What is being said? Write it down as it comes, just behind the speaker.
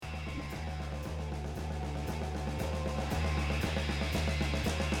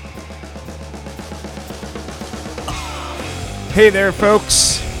Hey there,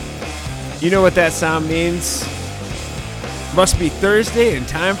 folks. You know what that sound means? Must be Thursday and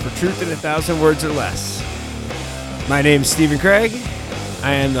time for Truth in 1,000 Words or Less. My name's Stephen Craig.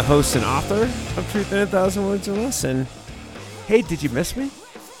 I am the host and author of Truth in 1,000 Words or Less. And hey, did you miss me?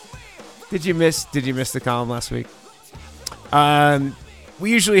 Did you miss the column last week? We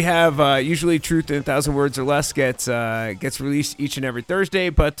usually have Truth in 1,000 Words or Less gets released each and every Thursday,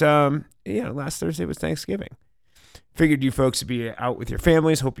 but last Thursday was Thanksgiving. Figured you folks would be out with your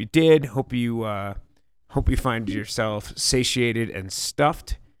families. Hope you did. Hope you find yourself satiated and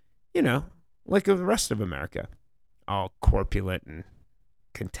stuffed, like the rest of America, all corpulent and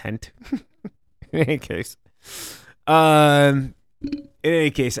content. In any case, you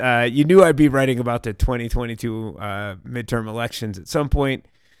knew I'd be writing about the 2022 midterm elections at some point,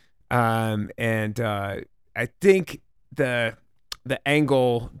 and I think the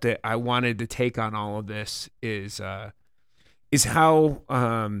angle that I wanted to take on all of this is how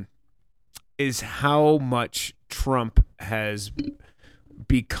much Trump has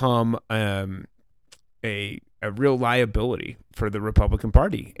become a real liability for the Republican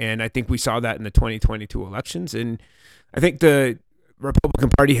Party. And I think we saw that in the 2022 elections. And I think the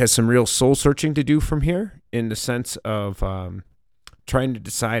Republican Party has some real soul searching to do from here, in the sense of trying to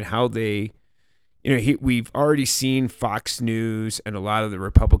decide how they, we've already seen Fox News and a lot of the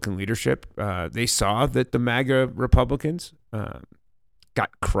Republican leadership. They saw that the MAGA Republicans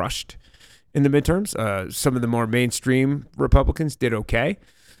got crushed in the midterms. Some of the more mainstream Republicans did okay.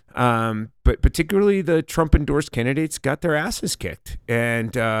 But particularly the Trump endorsed candidates got their asses kicked.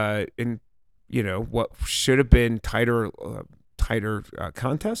 And what should have been tighter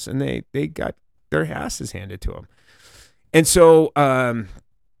contests, and they got their asses handed to them. And so,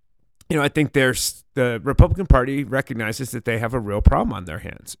 I think the Republican Party recognizes that they have a real problem on their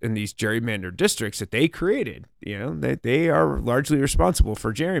hands in these gerrymandered districts that they created. They are largely responsible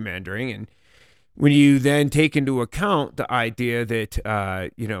for gerrymandering. And when you then take into account the idea that,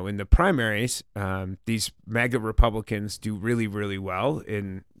 in the primaries, these MAGA Republicans do really, really well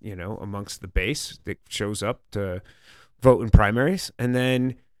in, amongst the base that shows up to vote in primaries, and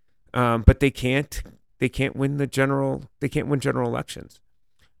then, but they can't win general elections.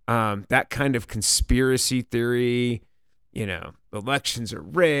 That kind of conspiracy theory, elections are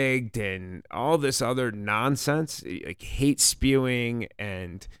rigged and all this other nonsense, like hate spewing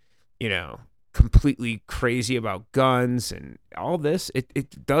and, completely crazy about guns and all this,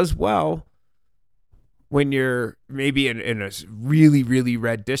 it does well when you're maybe in a really, really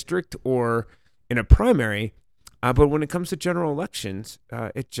red district or in a primary. But when it comes to general elections,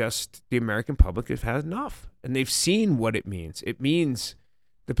 the American public has had enough, and they've seen what it means. It means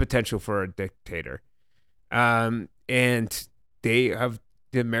the potential for a dictator. And the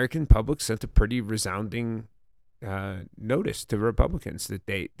American public sent a pretty resounding notice to Republicans that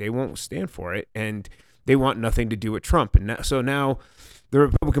they won't stand for it, and they want nothing to do with Trump. And so now the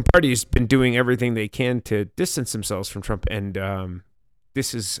Republican Party has been doing everything they can to distance themselves from Trump. And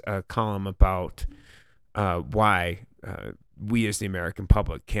this is a column about why we as the American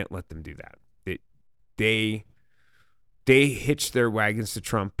public can't let them do that. They hitched their wagons to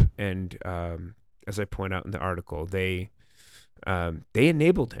Trump, and as I point out in the article, they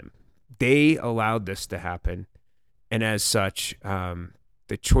enabled him. They allowed this to happen, and as such,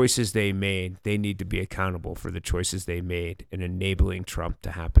 the choices they made, they need to be accountable for the choices they made in enabling Trump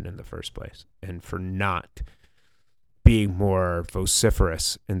to happen in the first place, and for not being more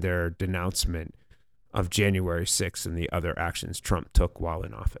vociferous in their denouncement of January 6th and the other actions Trump took while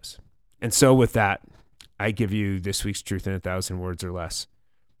in office. And so with that, I give you this week's Truth in 1,000 Words or Less.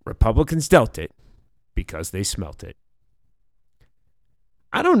 Republicans dealt it because they smelt it.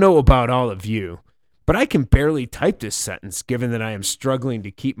 I don't know about all of you, but I can barely type this sentence given that I am struggling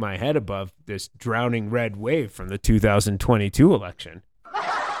to keep my head above this drowning red wave from the 2022 election.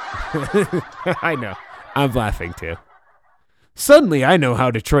 I know. I'm laughing too. Suddenly, I know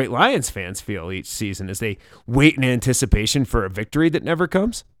how Detroit Lions fans feel each season as they wait in anticipation for a victory that never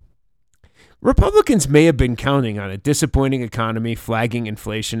comes. Republicans may have been counting on a disappointing economy, flagging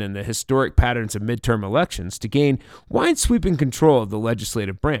inflation, and the historic patterns of midterm elections to gain wide-sweeping control of the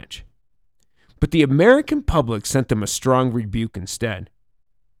legislative branch. But the American public sent them a strong rebuke instead.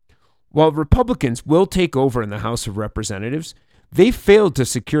 While Republicans will take over in the House of Representatives, they failed to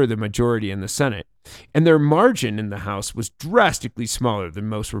secure the majority in the Senate, and their margin in the House was drastically smaller than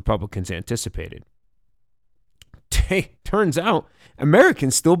most Republicans anticipated. Turns out,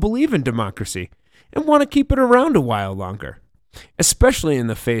 Americans still believe in democracy and want to keep it around a while longer, especially in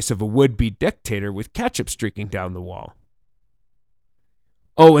the face of a would-be dictator with ketchup streaking down the wall.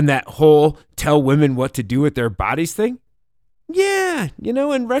 Oh, and that whole tell women what to do with their bodies thing? Yeah,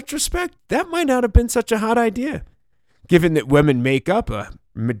 in retrospect, that might not have been such a hot idea, given that women make up a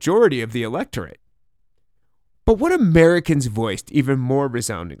majority of the electorate. But what Americans voiced even more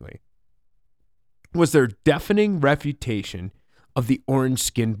resoundingly was their deafening refutation of the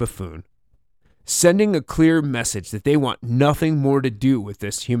orange-skinned buffoon, sending a clear message that they want nothing more to do with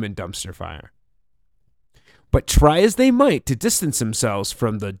this human dumpster fire. But try as they might to distance themselves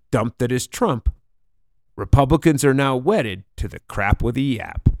from the dump that is Trump, Republicans are now wedded to the crap with a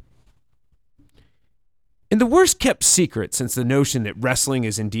yap. In the worst-kept secret since the notion that wrestling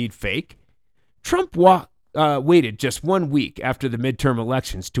is indeed fake, Trump waited just 1 week after the midterm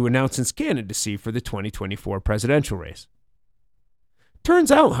elections to announce his candidacy for the 2024 presidential race.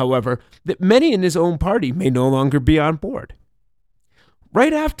 Turns out, however, that many in his own party may no longer be on board.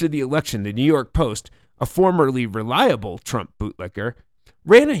 Right after the election, the New York Post, a formerly reliable Trump bootlicker,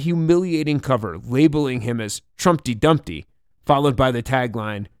 ran a humiliating cover labeling him as Trumpty Dumpty, followed by the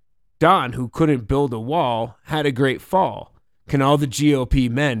tagline, "Don, who couldn't build a wall, had a great fall. Can all the GOP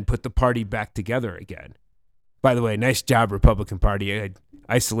men put the party back together again?" By the way, nice job, Republican Party,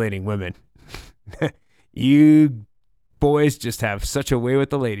 isolating women. You boys just have such a way with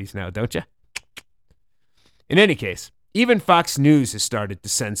the ladies now, don't you? In any case, even Fox News has started to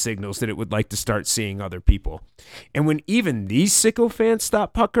send signals that it would like to start seeing other people. And when even these sycophants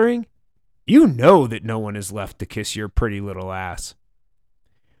stop puckering, you know that no one is left to kiss your pretty little ass.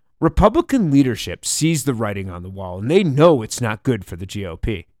 Republican leadership sees the writing on the wall, and they know it's not good for the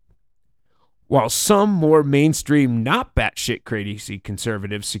GOP. While some more mainstream, not batshit crazy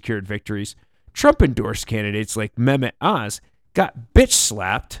conservatives secured victories, Trump-endorsed candidates like Mehmet Oz got bitch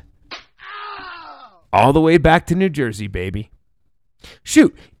slapped all the way back to New Jersey, baby.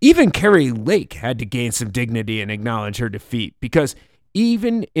 Shoot, even Kari Lake had to gain some dignity and acknowledge her defeat, because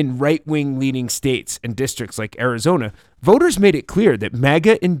even in right-wing leaning states and districts like Arizona, voters made it clear that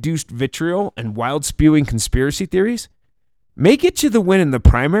MAGA-induced vitriol and wild-spewing conspiracy theories may get you the win in the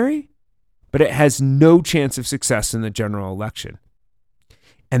primary, but it has no chance of success in the general election.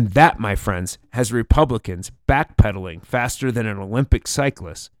 And that, my friends, has Republicans backpedaling faster than an Olympic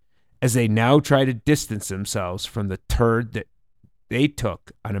cyclist as they now try to distance themselves from the turd that they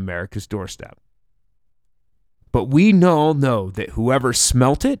took on America's doorstep. But we all know that whoever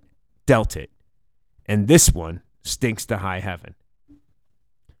smelt it, dealt it. And this one stinks to high heaven.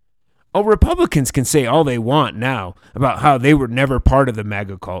 Oh, Republicans can say all they want now about how they were never part of the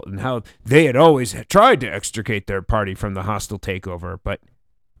MAGA cult and how they had always tried to extricate their party from the hostile takeover, but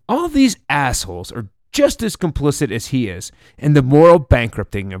all these assholes are just as complicit as he is in the moral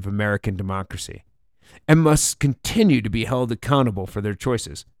bankrupting of American democracy, and must continue to be held accountable for their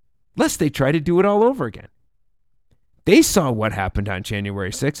choices, lest they try to do it all over again. They saw what happened on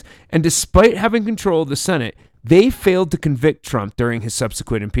January 6th, and despite having control of the Senate, they failed to convict Trump during his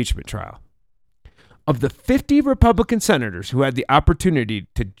subsequent impeachment trial. Of the 50 Republican senators who had the opportunity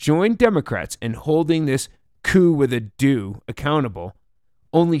to join Democrats in holding this coup with a do accountable,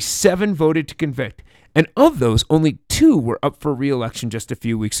 only 7 voted to convict, and of those, only 2 were up for re-election just a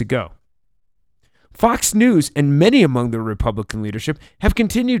few weeks ago. Fox News and many among the Republican leadership have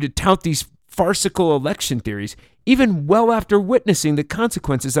continued to tout these farcical election theories even well after witnessing the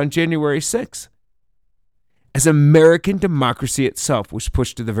consequences on January 6th, as American democracy itself was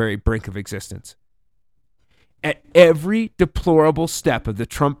pushed to the very brink of existence. At every deplorable step of the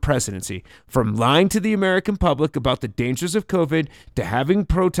Trump presidency, from lying to the American public about the dangers of COVID to having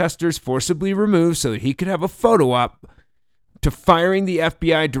protesters forcibly removed so that he could have a photo op, to firing the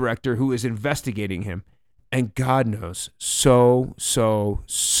FBI director who is investigating him, and God knows, so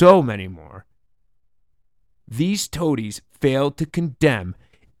many more, these toadies failed to condemn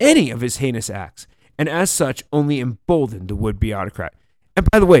any of his heinous acts, and as such only emboldened the would-be autocrat. And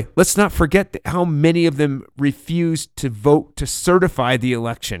by the way, let's not forget how many of them refused to vote to certify the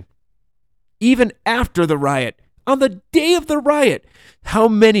election. Even after the riot, on the day of the riot, how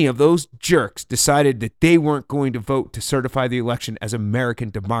many of those jerks decided that they weren't going to vote to certify the election as American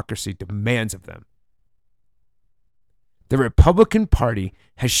democracy demands of them? The Republican Party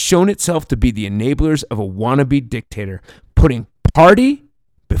has shown itself to be the enablers of a wannabe dictator, putting party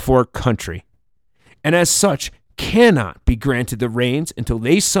before country, and as such cannot be granted the reins until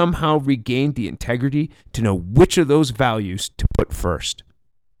they somehow regain the integrity to know which of those values to put first.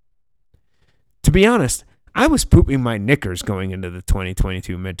 To be honest, I was pooping my knickers going into the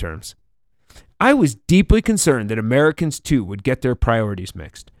 2022 midterms. I was deeply concerned that Americans too would get their priorities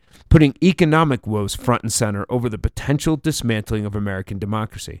mixed, putting economic woes front and center over the potential dismantling of American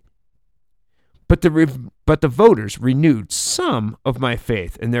democracy. But the voters renewed some of my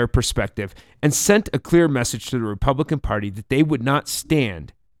faith in their perspective and sent a clear message to the Republican Party that they would not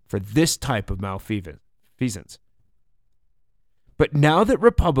stand for this type of malfeasance. But now that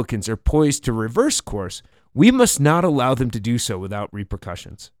Republicans are poised to reverse course, we must not allow them to do so without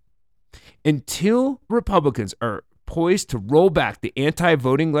repercussions. Until Republicans are poised to roll back the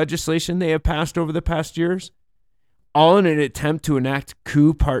anti-voting legislation they have passed over the past years, all in an attempt to enact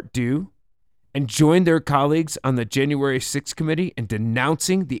coup part deux, and join their colleagues on the January 6th committee in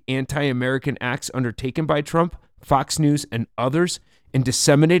denouncing the anti-American acts undertaken by Trump, Fox News, and others in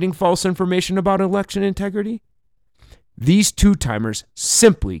disseminating false information about election integrity, these two-timers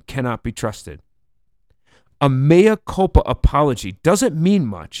simply cannot be trusted. A mea culpa apology doesn't mean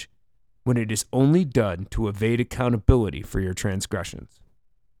much when it is only done to evade accountability for your transgressions.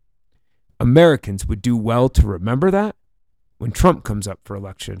 Americans would do well to remember that when Trump comes up for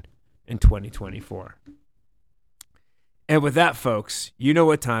election in 2024. And with that, folks, you know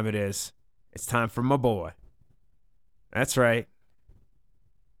what time it is. It's time for my boy. That's right.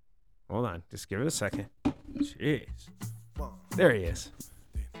 Hold on. Just give it a second. Jeez. There he is.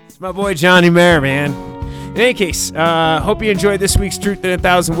 It's my boy Johnny Mayer, man. In any case, hope you enjoyed this week's Truth in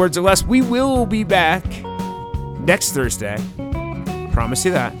 1,000 Words or Less. We will be back next Thursday. Promise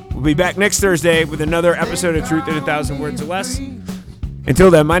you that. We'll be back next Thursday with another episode of Truth in 1,000 Words or Less.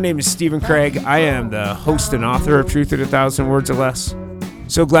 Until then, my name is Stephen Craig. I am the host and author of Truth in 1,000 Words or Less.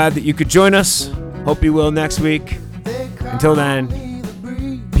 So glad that you could join us. Hope you will next week. Until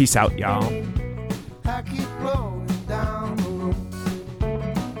then, peace out, y'all.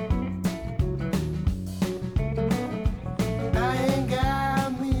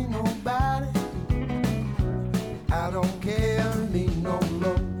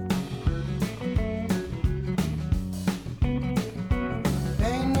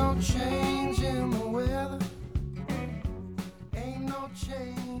 Change in the weather, ain't no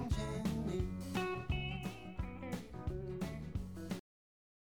change in